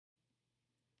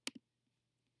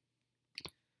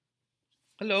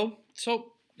Hello.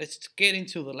 So let's get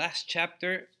into the last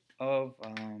chapter of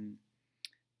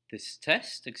this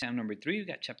test, exam number 3. We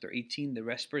got chapter 18, the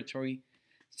respiratory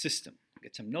system.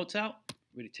 Get some notes out.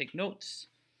 Really take notes.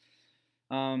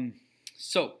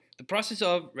 So the process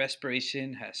of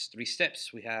respiration has 3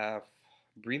 steps. We have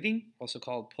breathing, also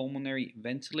called pulmonary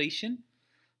ventilation,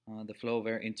 the flow of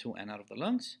air into and out of the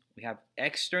lungs. We have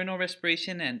external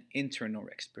respiration and internal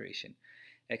respiration.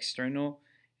 External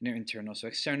and internal. So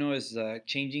external is the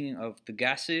changing of the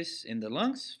gases in the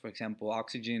lungs, for example,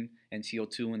 oxygen and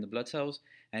CO2 in the blood cells.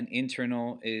 And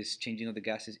internal is changing of the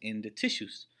gases in the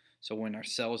tissues. So when our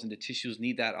cells and the tissues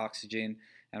need that oxygen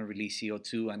and release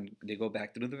CO2, and they go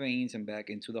back through the veins and back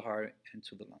into the heart and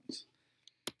to the lungs.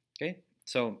 Okay,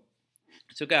 so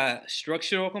got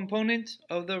structural components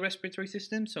of the respiratory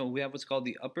system. So we have what's called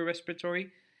the upper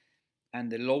respiratory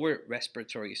and the lower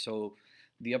respiratory. So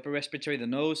the upper respiratory, the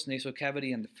nose, nasal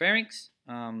cavity, and the pharynx.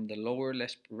 The lower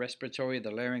respiratory, the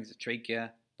larynx, the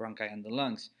trachea, bronchi, and the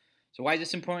lungs. So why is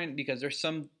this important? Because there's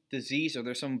some disease or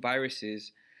there's some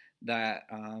viruses that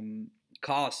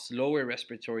cause lower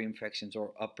respiratory infections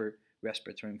or upper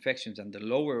respiratory infections. And the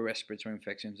lower respiratory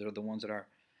infections are the ones that are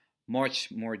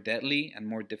much more deadly and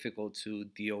more difficult to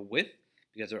deal with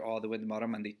because they're all the way at the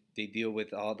bottom and they deal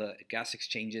with all the gas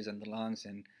exchanges in the lungs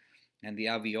and the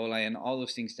alveoli and all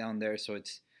those things down there. So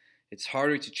it's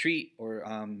harder to treat or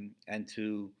and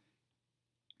to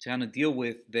kind of deal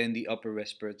with than the upper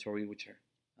respiratory, which are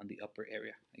on the upper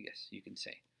area, I guess you can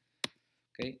say.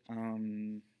 Okay.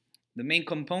 The main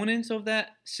components of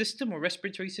that system or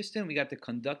respiratory system, we got the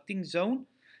conducting zone.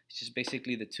 It's just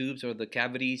basically the tubes or the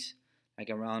cavities like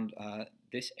around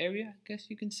this area, I guess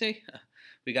you can say.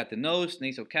 We got the nose,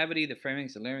 nasal cavity, the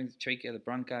pharynx, the larynx, the trachea, the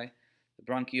bronchi, the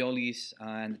bronchioles,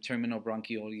 and the terminal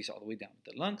bronchioles all the way down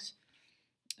to the lungs.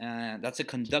 That's a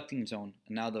conducting zone.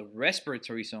 And now the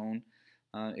respiratory zone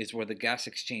is where the gas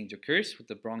exchange occurs with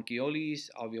the bronchioles,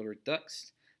 alveolar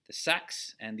ducts, the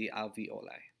sacs, and the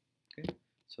alveoli. Okay?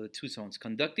 So the two zones,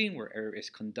 conducting, where air is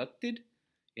conducted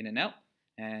in and out,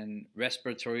 and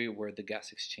respiratory, where the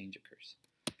gas exchange occurs.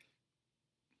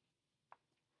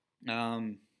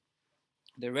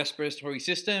 The respiratory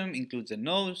system includes the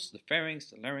nose, the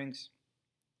pharynx, the larynx,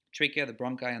 trachea, the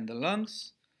bronchi, and the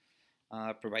lungs.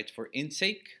 Provides for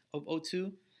intake of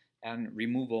O2 and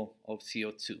removal of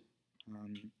CO2.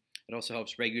 It also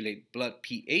helps regulate blood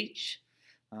pH,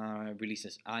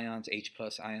 releases ions, H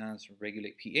plus ions,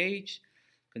 regulate pH,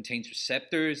 contains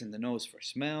receptors in the nose for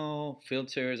smell,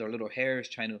 filters or little hairs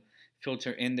trying to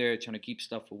filter in there, trying to keep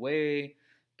stuff away,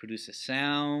 produces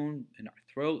sound in our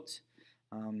throat,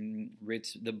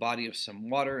 rids the body of some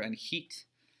water and heat,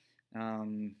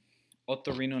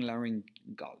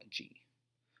 otorhinolaryngology.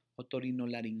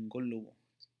 Otorhinolaryngólogo.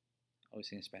 Always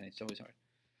in Spanish, it's always hard.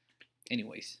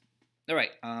 Anyways, all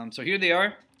right. So here they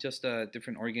are, just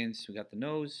different organs. We got the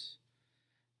nose,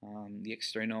 the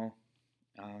external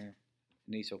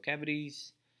nasal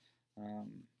cavities.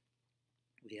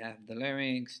 We have the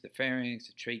larynx, the pharynx,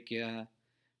 the trachea,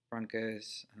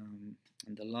 bronchus, and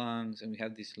the lungs, and we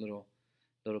have this little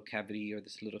cavity or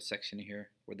this little section here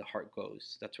where the heart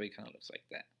goes. That's why it kind of looks like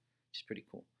that, which is pretty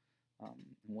cool.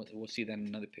 We'll see that in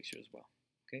another picture as well.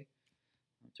 Okay,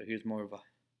 so here's more of a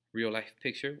real life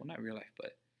picture. Well, not real life,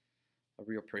 but a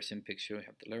real person picture. We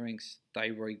have the larynx,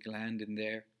 thyroid gland in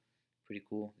there. Pretty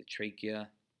cool. The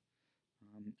trachea,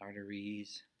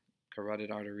 arteries, carotid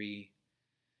artery,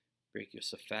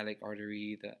 brachiocephalic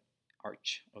artery, the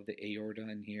arch of the aorta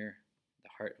in here, the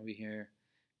heart over here,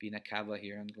 vena cava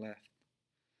here on the left,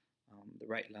 the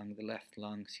right lung, the left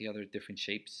lung. See how they're different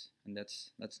shapes, and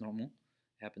that's normal.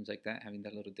 It happens like that, having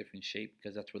that little different shape,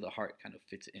 because that's where the heart kind of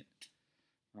fits in.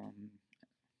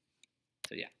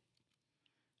 So yeah.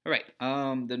 All right.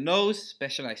 The nose,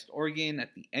 specialized organ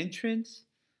at the entrance.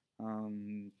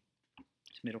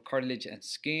 It's made of cartilage and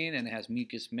skin, and it has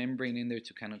mucous membrane in there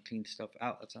to kind of clean stuff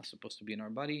out that's not supposed to be in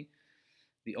our body.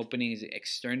 The opening is the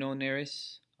external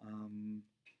nares, and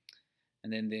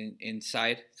then the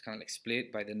inside it's kind of like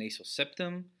split by the nasal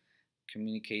septum.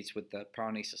 Communicates with the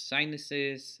paranasal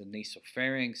sinuses, the nasal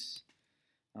pharynx,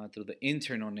 through the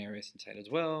internal nares inside as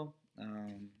well.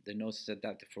 The nose is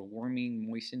adapted for warming,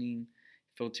 moistening,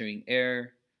 filtering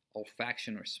air,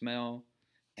 olfaction or smell,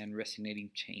 and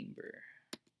resonating chamber.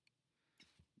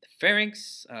 The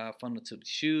pharynx,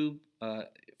 funnel-shaped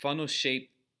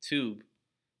tube.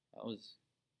 That was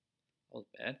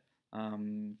bad.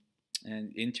 And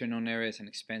internal nares and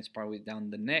expands partway down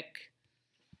the neck.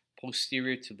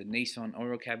 Posterior to the nasal and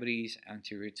oral cavities,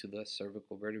 anterior to the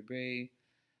cervical vertebrae.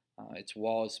 Its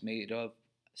wall is made of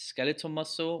skeletal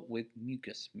muscle with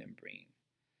mucous membrane.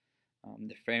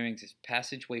 The pharynx is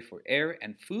passageway for air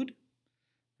and food.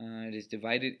 It is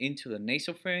divided into the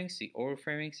nasopharynx, the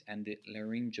oropharynx, and the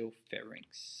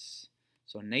laryngopharynx.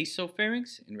 So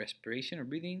nasopharynx in respiration or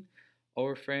breathing,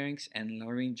 oropharynx and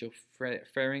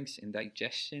laryngopharynx in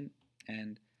digestion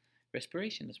and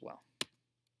respiration as well.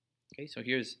 Okay, so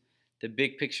here's the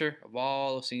big picture of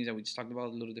all those things that we just talked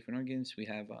about, the little different organs. We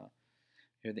have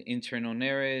here the internal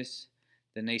nares,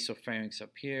 the nasopharynx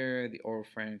up here, the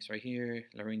oropharynx right here,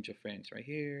 laryngopharynx right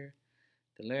here,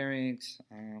 the larynx,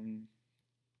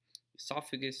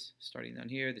 esophagus starting down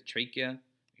here, the trachea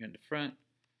here in the front,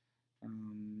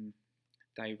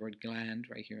 thyroid gland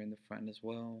right here in the front as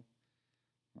well,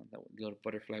 that little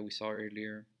butterfly we saw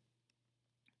earlier,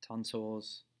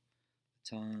 tonsils,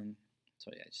 tongue.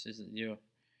 So yeah, this is your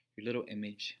little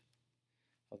image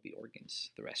of the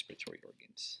organs, the respiratory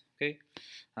organs. Okay,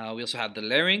 we also have the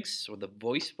larynx or the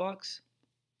voice box,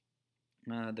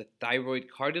 the thyroid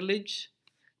cartilage,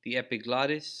 the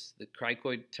epiglottis, the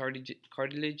cricoid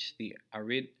cartilage, the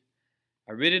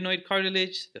arytenoid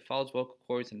cartilage, the false vocal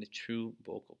cords, and the true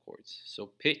vocal cords.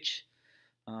 So pitch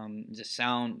is a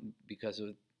sound because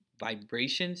of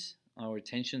vibrations or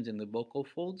tensions in the vocal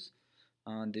folds.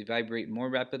 They vibrate more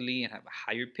rapidly and have a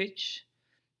higher pitch.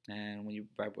 And when you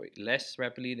vibrate less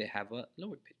rapidly, they have a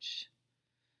lower pitch.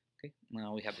 Okay,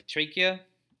 now we have the trachea,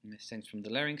 and it extends from the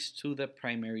larynx to the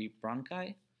primary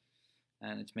bronchi.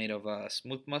 And it's made of a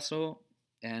smooth muscle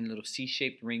and little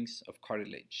C-shaped rings of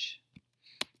cartilage.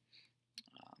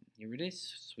 Here it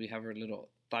is. So we have our little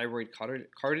thyroid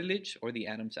cartilage, or the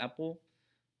Adam's apple.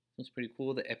 It's pretty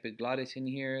cool. The epiglottis in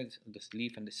here, the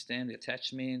leaf and the stem, the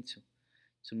attachment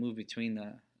to move between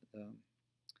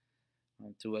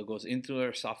to what goes into our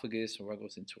esophagus or what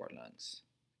goes into our lungs.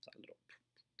 It's a little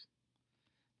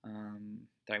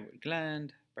thyroid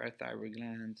gland, parathyroid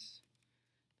glands,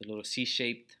 the little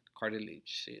C-shaped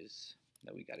cartilage is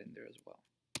that we got in there as well.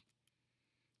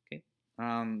 Okay.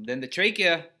 Then the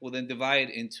trachea will then divide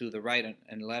into the right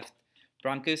and left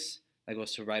bronchus that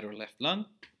goes to right or left lung.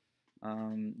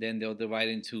 Then they'll divide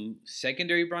into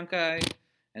secondary bronchi,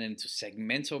 and into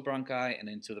segmental bronchi, and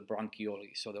into the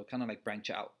bronchioli. So they'll kind of like branch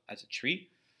out as a tree.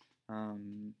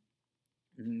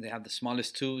 They have the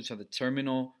smallest two, which are the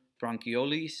terminal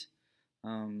bronchioles,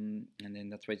 and then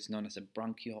that's why it's known as a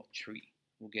bronchial tree.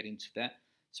 We'll get into that.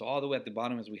 So all the way at the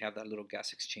bottom is we have that little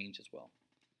gas exchange as well.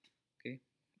 Okay.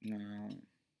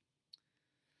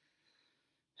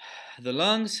 The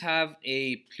lungs have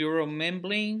a pleural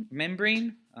membrane.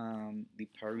 The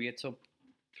parietal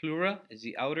pleura is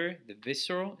the outer. The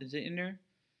visceral is the inner.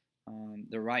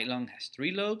 The right lung has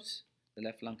 3 lobes. The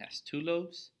left lung has 2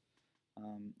 lobes.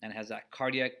 And has that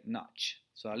cardiac notch.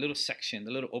 So a little section,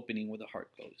 the little opening where the heart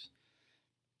goes.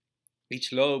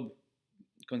 Each lobe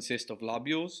consists of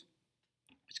lobules,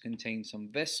 which contain some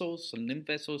vessels, some lymph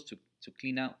vessels to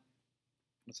clean out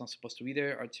what's not supposed to be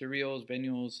there, arterioles,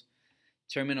 venules,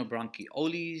 terminal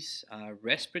bronchioles,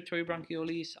 respiratory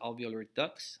bronchioles, alveolar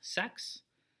ducts, sacs,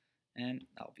 and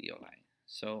alveoli.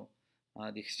 So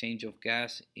the exchange of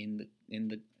gas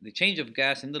the change of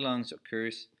gas in the lungs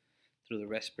occurs through the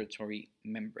respiratory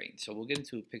membrane. So we'll get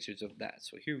into pictures of that.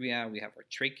 So here we have our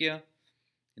trachea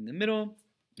in the middle,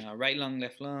 right lung,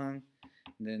 left lung,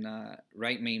 and then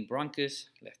right main bronchus,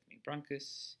 left main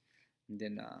bronchus, and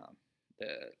then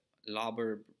the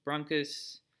lobar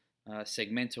bronchus,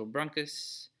 segmental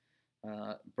bronchus,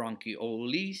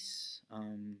 bronchioles,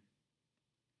 and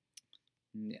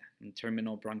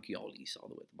terminal bronchioles all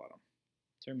the way at the bottom.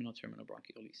 Terminal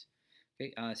bronchioles.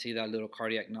 Okay, see that little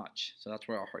cardiac notch. So that's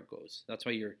where our heart goes. That's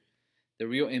why the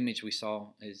real image we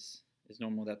saw is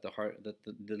normal that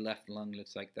the left lung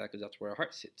looks like that, because that's where our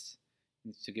heart sits.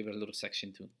 It's to give it a little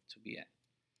section to be at.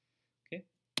 Okay.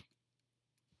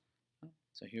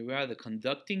 So here we are, the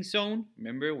conducting zone.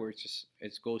 Remember, where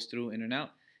it goes through in and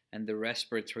out, and the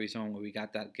respiratory zone where we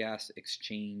got that gas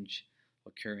exchange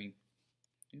occurring.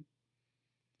 Okay.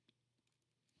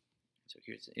 So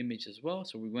here's the image as well.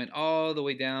 So we went all the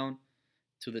way down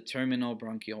to the terminal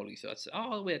bronchioli. So that's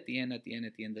all the way at the end,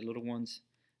 the little ones.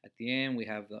 At the end, we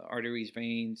have the arteries,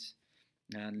 veins,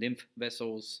 lymph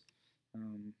vessels,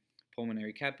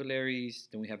 pulmonary capillaries.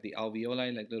 Then we have the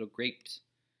alveoli, like little grapes.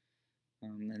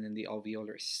 And then the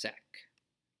alveolar sac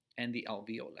and the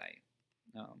alveoli.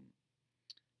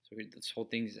 So this whole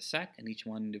thing is a sac, and each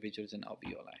one individual is an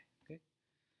alveoli. Okay,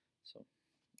 so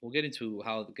we'll get into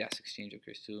how the gas exchange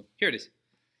occurs too. Here it is.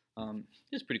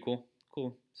 It's pretty cool.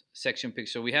 Cool section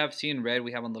picture. So we have, see in red,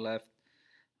 we have on the left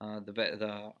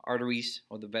the arteries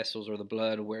or the vessels or the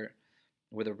blood where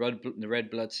the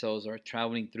red blood cells are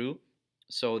traveling through.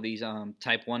 So these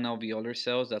type 1 alveolar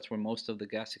cells, that's where most of the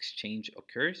gas exchange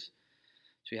occurs.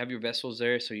 So you have your vessels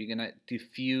there, so you're gonna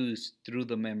diffuse through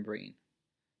the membrane.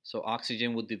 So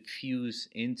oxygen will diffuse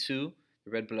into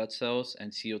the red blood cells,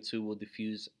 and CO2 will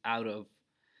diffuse out of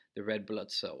the red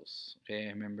blood cells. Okay,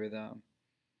 remember the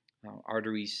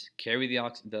arteries carry the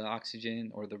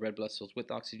oxygen, or the red blood cells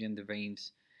with oxygen. The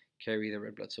veins carry the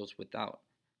red blood cells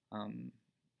um,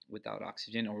 without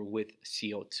oxygen, or with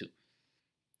CO2.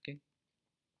 Okay,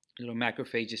 little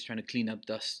macrophages trying to clean up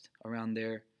dust around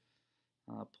there.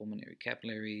 Pulmonary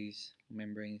capillaries,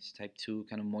 membranes, type 2,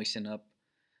 kind of moisten up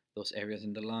those areas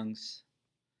in the lungs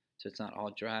so it's not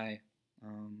all dry.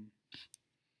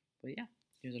 But yeah,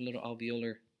 here's a little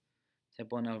alveolar,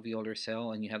 type 1 alveolar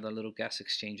cell, and you have that little gas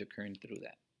exchange occurring through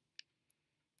that.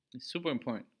 It's super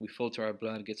important. We filter our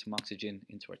blood, get some oxygen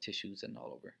into our tissues and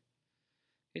all over.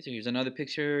 Okay, so here's another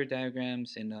picture,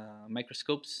 diagrams in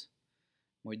microscopes.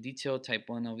 More detailed, type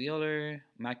 1 alveolar,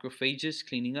 macrophages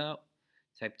cleaning up,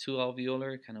 type 2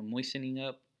 alveolar, kind of moistening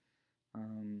up,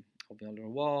 alveolar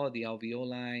wall, the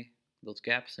alveoli, those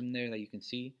gaps in there that you can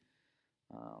see,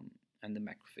 and the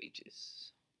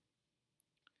macrophages.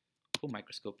 Cool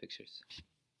microscope pictures.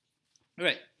 All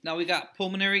right, now we got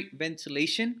pulmonary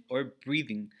ventilation or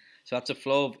breathing. So that's a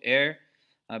flow of air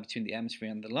between the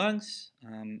atmosphere and the lungs,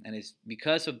 and it's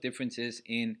because of differences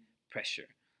in pressure.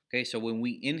 Okay, so when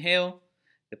we inhale,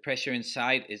 the pressure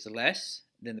inside is less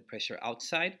than the pressure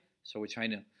outside. So we're trying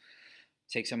to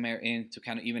take some air in to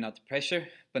kind of even out the pressure.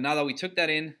 But now that we took that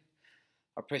in,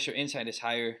 our pressure inside is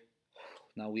higher.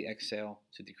 Now we exhale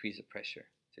to decrease the pressure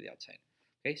to the outside.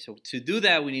 Okay, so to do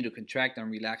that, we need to contract and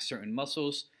relax certain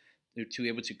muscles to be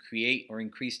able to create or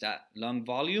increase that lung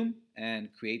volume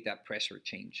and create that pressure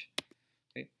change.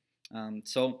 Okay,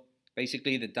 so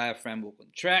basically the diaphragm will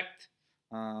contract,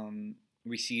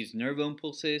 receives nerve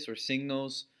impulses or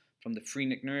signals from the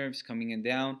phrenic nerves coming in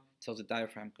down, tells the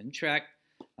diaphragm contract.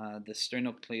 The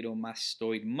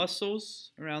sternocleidomastoid muscles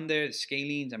around there, the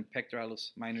scalenes and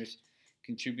pectoralis minors,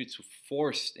 contribute to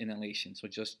forced inhalation. So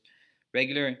just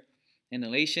regular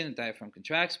inhalation, the diaphragm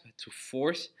contracts, but to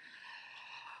force,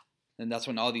 and that's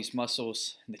when all these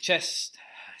muscles in the chest,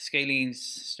 scalenes,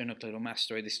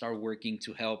 sternocleidomastoid, they start working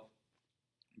to help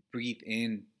breathe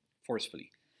in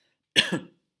forcefully.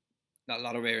 Not a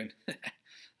lot of air in.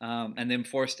 And then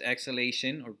forced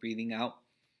exhalation or breathing out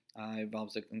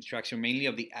involves the contraction mainly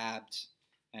of the abs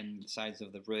and the sides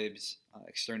of the ribs,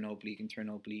 external oblique,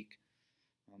 internal oblique,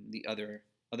 the other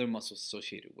muscles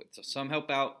associated with. So some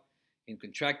help out in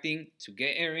contracting to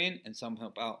get air in, and some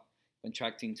help out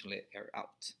contracting to let air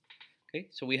out. Okay,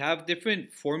 so we have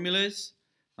different formulas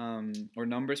or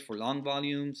numbers for lung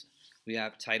volumes. We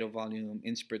have tidal volume,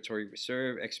 inspiratory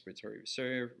reserve, expiratory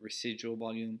reserve, residual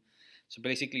volume. So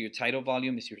basically your tidal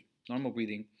volume is your normal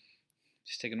breathing.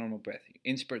 Just take a normal breath.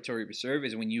 Inspiratory reserve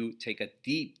is when you take a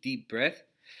deep breath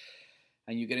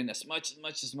and you get in as much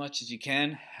as you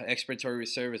can. Expiratory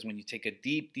reserve is when you take a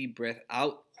deep breath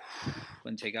out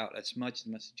and take out as much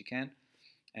as you can.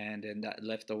 And then that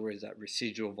leftover is that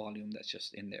residual volume that's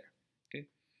just in there. Okay.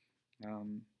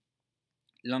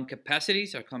 Lung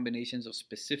capacities are combinations of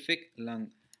specific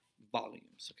lung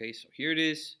volumes. Okay, so here it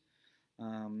is.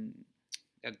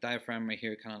 Got a diaphragm right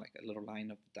here, kind of like a little line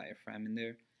of the diaphragm in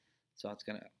there. So it's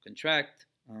gonna contract.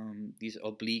 These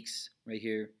obliques right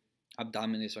here,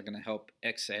 abdominis, are gonna help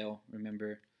exhale.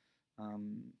 Remember,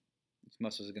 these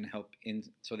muscles are gonna help in,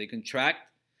 so they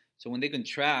contract. So when they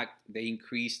contract, they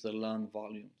increase the lung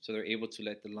volume, so they're able to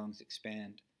let the lungs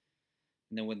expand.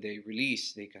 And then when they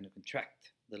release, they kind of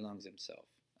contract the lungs themselves,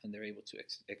 and they're able to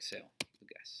exhale the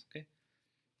gas. Okay.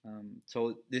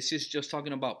 So this is just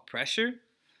talking about pressure,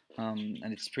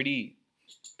 and it's pretty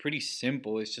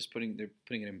simple. It's just they're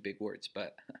putting it in big words,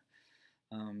 but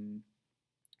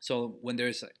so when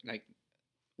there's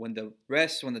when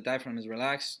the diaphragm is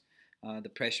relaxed, the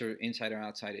pressure inside or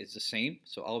outside is the same.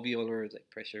 So alveolar is like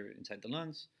pressure inside the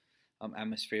lungs,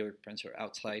 atmospheric pressure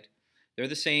outside, they're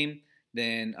the same.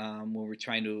 Then when we're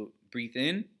trying to breathe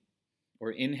in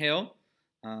or inhale,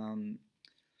 the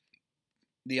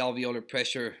alveolar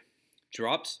pressure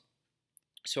drops,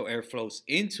 so air flows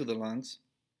into the lungs,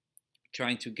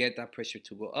 trying to get that pressure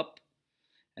to go up.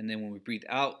 And then when we breathe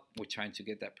out, we're trying to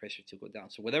get that pressure to go down.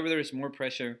 So whenever there is more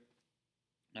pressure,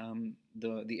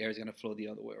 the air is going to flow the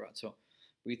other way around. So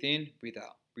breathe in, breathe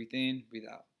out, breathe in, breathe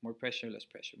out. More pressure, less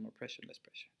pressure, more pressure, less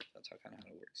pressure. That's how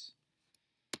it works.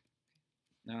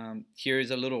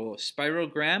 Here's a little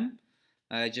spirogram.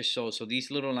 Just shows, so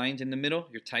these little lines in the middle,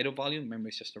 your tidal volume, remember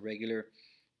it's just a regular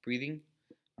breathing.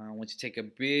 Once you take a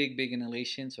big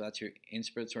inhalation, so that's your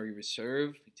inspiratory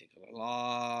reserve, you take a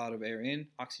lot of air in,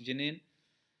 oxygen in.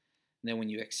 And then when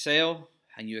you exhale,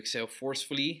 and you exhale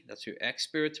forcefully, that's your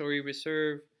expiratory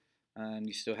reserve. and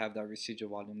you still have that residual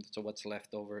volume, so what's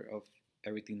left over of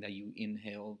everything that you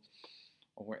inhaled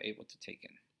or were able to take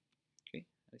in. Okay,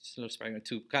 it's a little experiment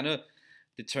to kind of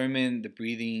determine the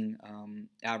breathing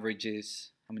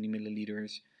averages, how many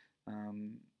milliliters.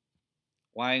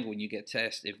 Why, when you get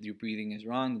tested, if your breathing is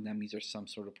wrong, then that means there's some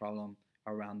sort of problem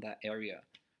around that area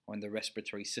or in the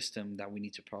respiratory system that we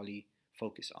need to probably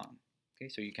focus on. Okay,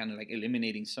 so you're kind of like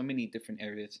eliminating so many different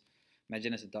areas.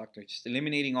 Imagine as a doctor, just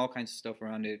eliminating all kinds of stuff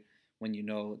around it. When you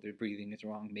know the breathing is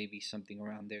wrong, maybe something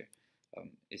around there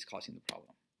is causing the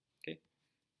problem. Okay.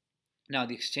 Now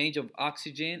the exchange of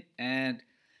oxygen and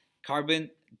carbon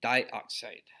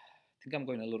dioxide. I think I'm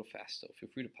going a little fast, so feel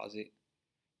free to pause it,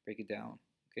 break it down.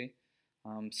 Okay.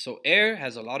 So air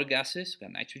has a lot of gases. We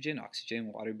got nitrogen,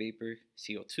 oxygen, water vapor,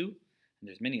 CO2, and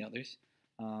there's many others.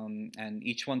 And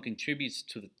each one contributes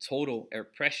to the total air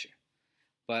pressure.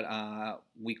 But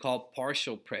we call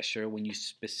partial pressure when you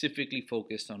specifically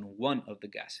focus on one of the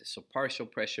gases. So partial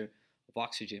pressure of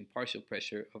oxygen, partial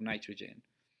pressure of nitrogen,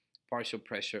 partial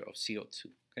pressure of CO2.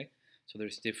 Okay, so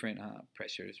there's different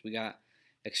pressures. We got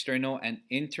external and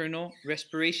internal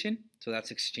respiration. So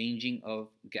that's exchanging of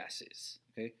gases.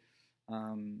 Okay,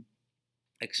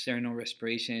 external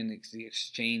respiration is the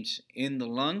exchange in the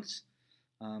lungs.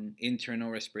 Internal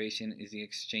respiration is the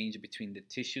exchange between the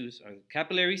tissues or the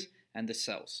capillaries and the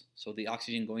cells. So the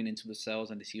oxygen going into the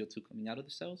cells and the CO2 coming out of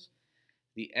the cells.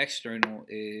 The external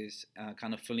is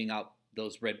kind of filling out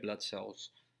those red blood cells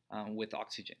with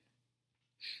oxygen.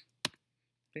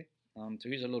 Okay, so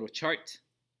here's a little chart.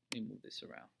 Let me move this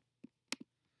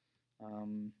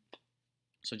around.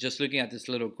 So just looking at this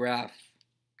little graph,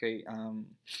 okay,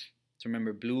 so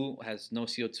remember blue has no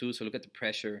CO2, so look at the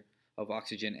pressure of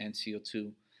oxygen and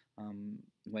CO2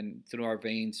 when through our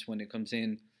veins when it comes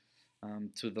in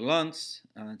to the lungs,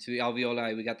 to the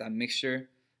alveoli. We got that mixture.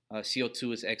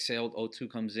 CO2 is exhaled,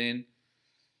 O2 comes in.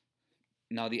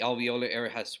 Now the alveolar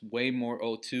area has way more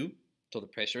O2, so the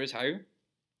pressure is higher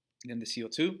than the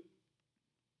CO2.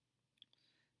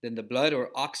 Then the blood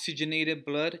or oxygenated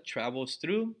blood travels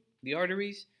through the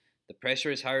arteries. The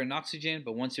pressure is higher in oxygen,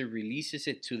 but once it releases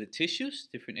it to the tissues,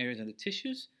 different areas of the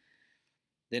tissues,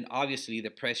 then obviously the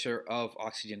pressure of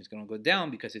oxygen is going to go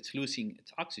down because it's losing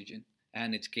its oxygen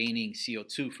and it's gaining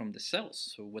CO2 from the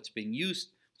cells. So what's being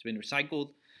used, it's been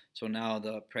recycled. So now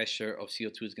the pressure of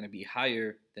CO2 is going to be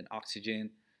higher than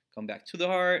oxygen. Come back to the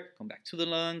heart, come back to the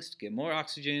lungs, get more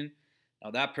oxygen.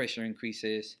 Now that pressure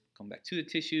increases, come back to the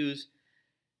tissues,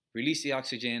 release the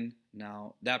oxygen.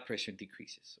 Now that pressure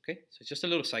decreases. Okay, so it's just a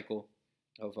little cycle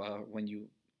of when you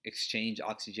exchange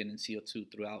oxygen and CO2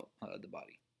 throughout the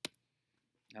body.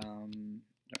 All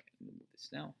right, let me move this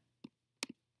now.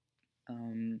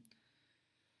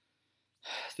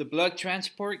 The blood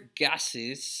transport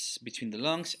gases between the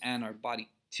lungs and our body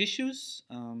tissues.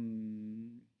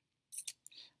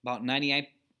 About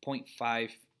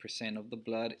 99.5% of the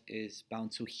blood is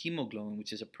bound to hemoglobin,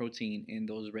 which is a protein in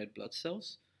those red blood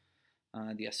cells.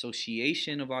 The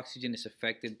association of oxygen is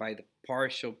affected by the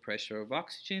partial pressure of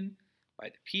oxygen, by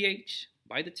the pH,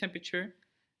 by the temperature,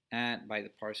 and by the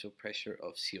partial pressure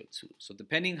of CO2. So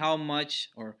depending how much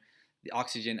or the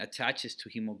oxygen attaches to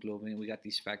hemoglobin, we got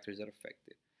these factors that affect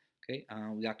it. Okay,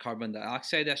 we got carbon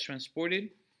dioxide that's transported.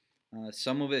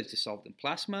 Some of it is dissolved in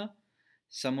plasma.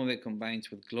 Some of it combines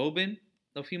with globin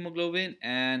of hemoglobin,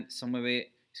 and some of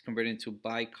it is converted into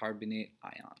bicarbonate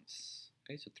ions.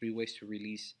 Okay, so 3 ways to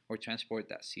release or transport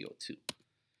that CO2.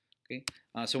 Okay,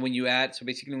 so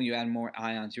basically when you add more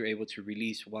ions, you're able to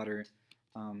release water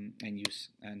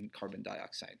and carbon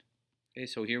dioxide. Okay,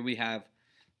 so here we have,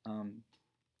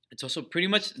 it's also pretty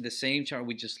much the same chart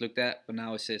we just looked at, but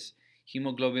now it says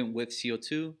hemoglobin with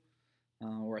CO2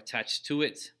 or attached to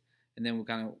it, and then we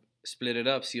kind of split it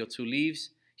up. CO2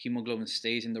 leaves, hemoglobin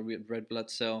stays in the red blood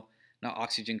cell. Now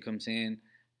oxygen comes in.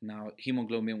 Now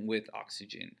hemoglobin with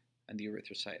oxygen, and the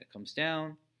erythrocyte comes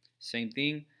down. Same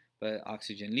thing, but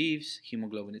oxygen leaves,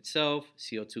 hemoglobin itself,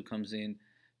 CO2 comes in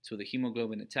to the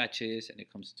hemoglobin, attaches, and it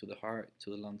comes to the heart,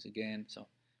 to the lungs again. So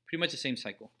pretty much the same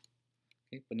cycle.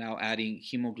 Okay, but now adding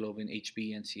hemoglobin,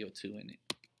 HB, and CO2 in it.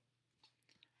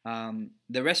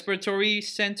 The respiratory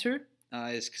center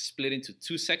is split into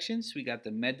 2 sections. We got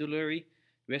the medullary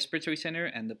respiratory center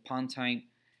and the pontine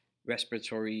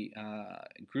respiratory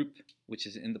group, which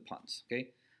is in the pons.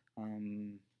 Okay,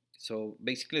 so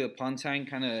basically the pontine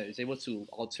kind of is able to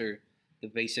alter the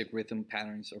basic rhythm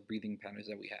patterns or breathing patterns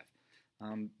that we have.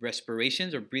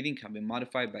 Respirations or breathing can be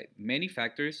modified by many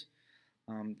factors: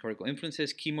 cortical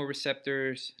influences,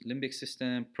 chemoreceptors, limbic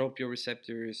system,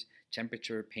 proprioceptors,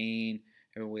 temperature, pain,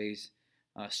 airways,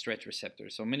 stretch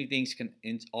receptors. So many things can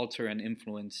alter and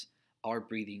influence our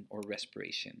breathing or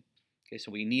respiration. Okay, so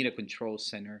we need a control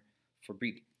center for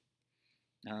breathing.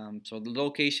 So the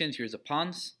locations, here's the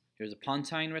pons, here's the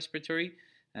pontine respiratory,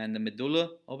 and the medulla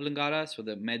oblongata, so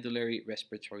the medullary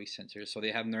respiratory center. So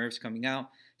they have nerves coming out,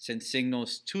 send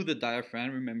signals to the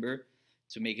diaphragm, remember,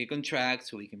 to make it contract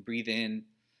so we can breathe in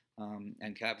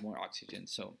and have more oxygen.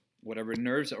 So whatever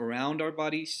nerves around our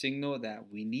body signal that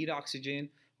we need oxygen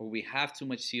or we have too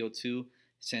much CO2,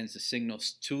 sends the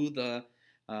signals to the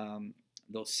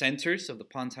those centers of the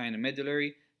pontine and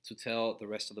medullary to tell the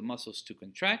rest of the muscles to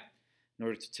contract in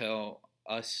order to tell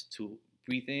us to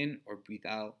breathe in or breathe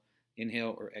out,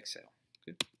 inhale or exhale.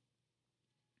 Okay.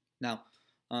 Now,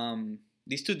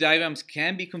 these two diagrams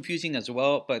can be confusing as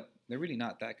well, but they're really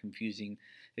not that confusing.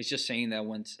 It's just saying that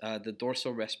once the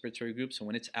dorsal respiratory group, so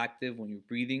when it's active, when you're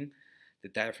breathing, the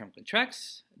diaphragm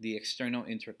contracts, the external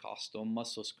intercostal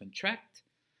muscles contract,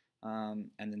 and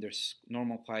then there's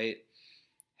normal, quiet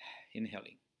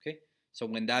inhaling. Okay, so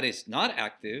when that is not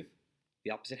active,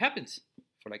 the opposite happens.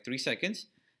 For like 3 seconds,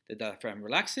 the diaphragm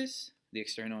relaxes, the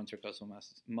external intercostal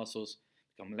muscles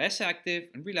become less active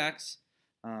and relax,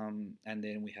 and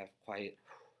then we have quiet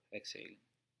exhaling.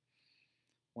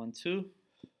 1, 2,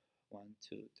 1,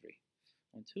 2, 3,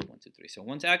 1, 2, 1, 2, 3. So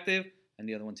one's active and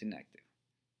the other one's inactive.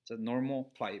 It's a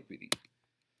normal quiet breathing.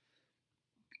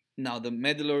 Now the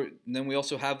medullary, then we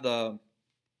also have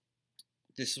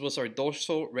this was our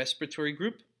dorsal respiratory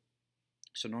group.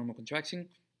 So normal contraction,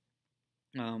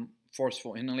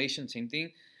 forceful inhalation, same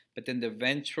thing. But then the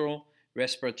ventral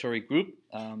respiratory group,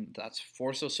 that's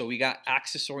forceful. So we got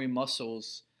accessory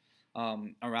muscles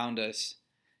around us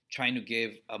trying to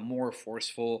give a more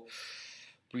forceful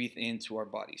breathe into our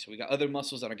body. So we got other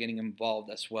muscles that are getting involved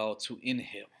as well to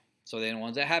inhale. So then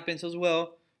once that happens as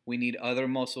well, we need other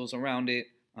muscles around it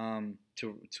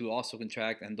to also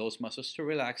contract and those muscles to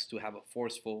relax to have a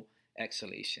forceful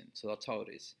exhalation. So that's how it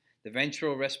is. The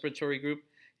ventral respiratory group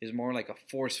is more like a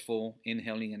forceful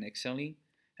inhaling and exhaling,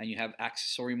 and you have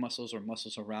accessory muscles or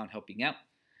muscles around helping out.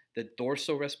 The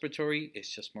dorsal respiratory is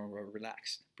just more of a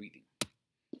relaxed breathing.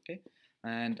 Okay,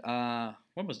 and we're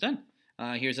almost done.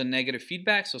 Here's a negative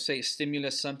feedback. So say a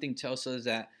stimulus, something tells us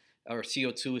that our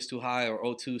CO2 is too high or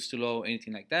O2 is too low,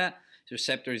 anything like that. The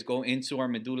receptors go into our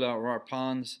medulla or our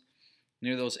pons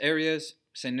near those areas,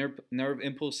 send nerve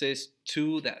impulses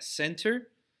to that center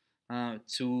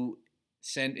to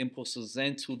send impulses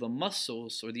then to the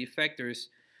muscles or the effectors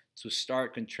to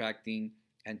start contracting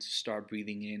and to start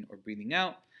breathing in or breathing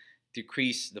out.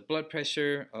 Decrease the blood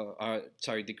pressure,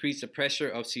 decrease the pressure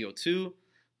of CO2,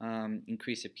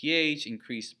 increase the pH,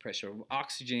 increase the pressure of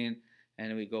oxygen,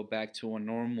 and we go back to a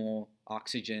normal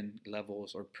oxygen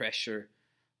levels or pressure,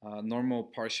 normal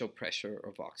partial pressure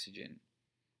of oxygen.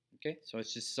 Okay, so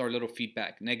it's just our little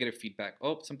feedback, negative feedback.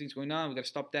 Oh, something's going on, we gotta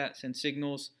stop that, send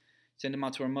signals, send them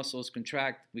out to our muscles,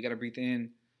 contract, we gotta breathe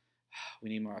in, we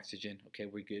need more oxygen, okay,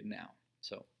 we're good now.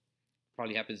 So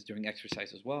probably happens during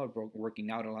exercise as well,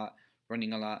 working out a lot,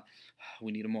 running a lot,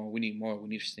 we need more, we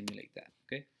need to stimulate that,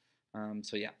 okay?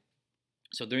 So yeah,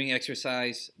 so during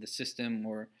exercise, the system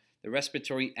or the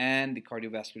respiratory and the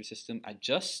cardiovascular system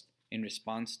adjust in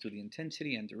response to the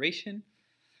intensity and duration.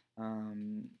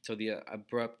 So the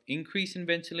abrupt increase in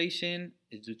ventilation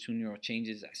is due to neural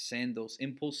changes that send those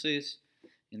impulses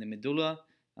in the medulla,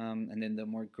 and then the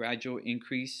more gradual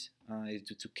increase is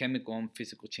due to chemical and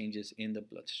physical changes in the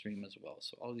bloodstream as well.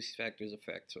 So all these factors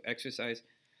affect. So exercise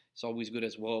is always good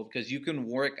as well because you can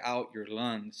work out your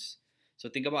lungs. So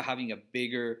think about having a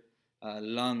bigger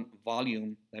lung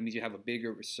volume. That means you have a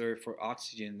bigger reserve for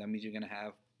oxygen. That means you're going to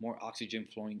have more oxygen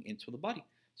flowing into the body.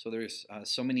 So there's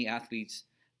so many athletes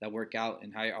that work out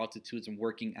in higher altitudes and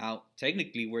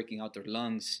technically working out their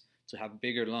lungs to have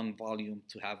bigger lung volume,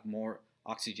 to have more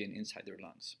oxygen inside their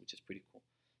lungs, which is pretty cool.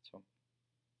 So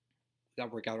we got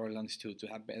to work out our lungs too to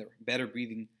have better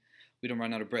breathing. We don't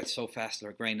run out of breath so fast.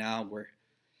 Like right now,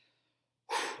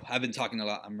 I've been talking a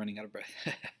lot. I'm running out of breath.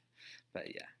 But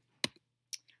yeah.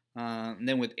 And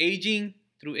then with aging,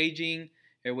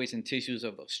 airways and tissues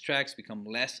of those tracts become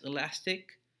less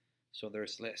elastic. So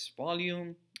there's less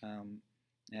volume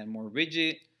and more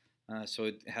rigid. So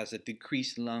it has a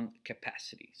decreased lung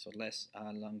capacity. So less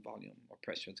lung volume or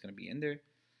pressure is going to be in there.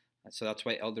 So that's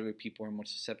why elderly people are more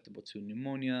susceptible to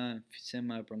pneumonia,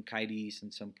 emphysema, bronchitis,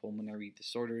 and some pulmonary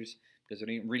disorders because they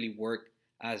didn't really work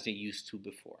as they used to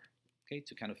before. Okay,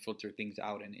 to kind of filter things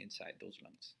out and inside those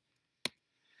lungs.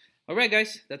 All right,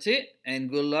 guys, that's it. And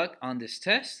good luck on this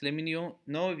test. Let me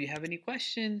know if you have any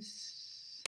questions.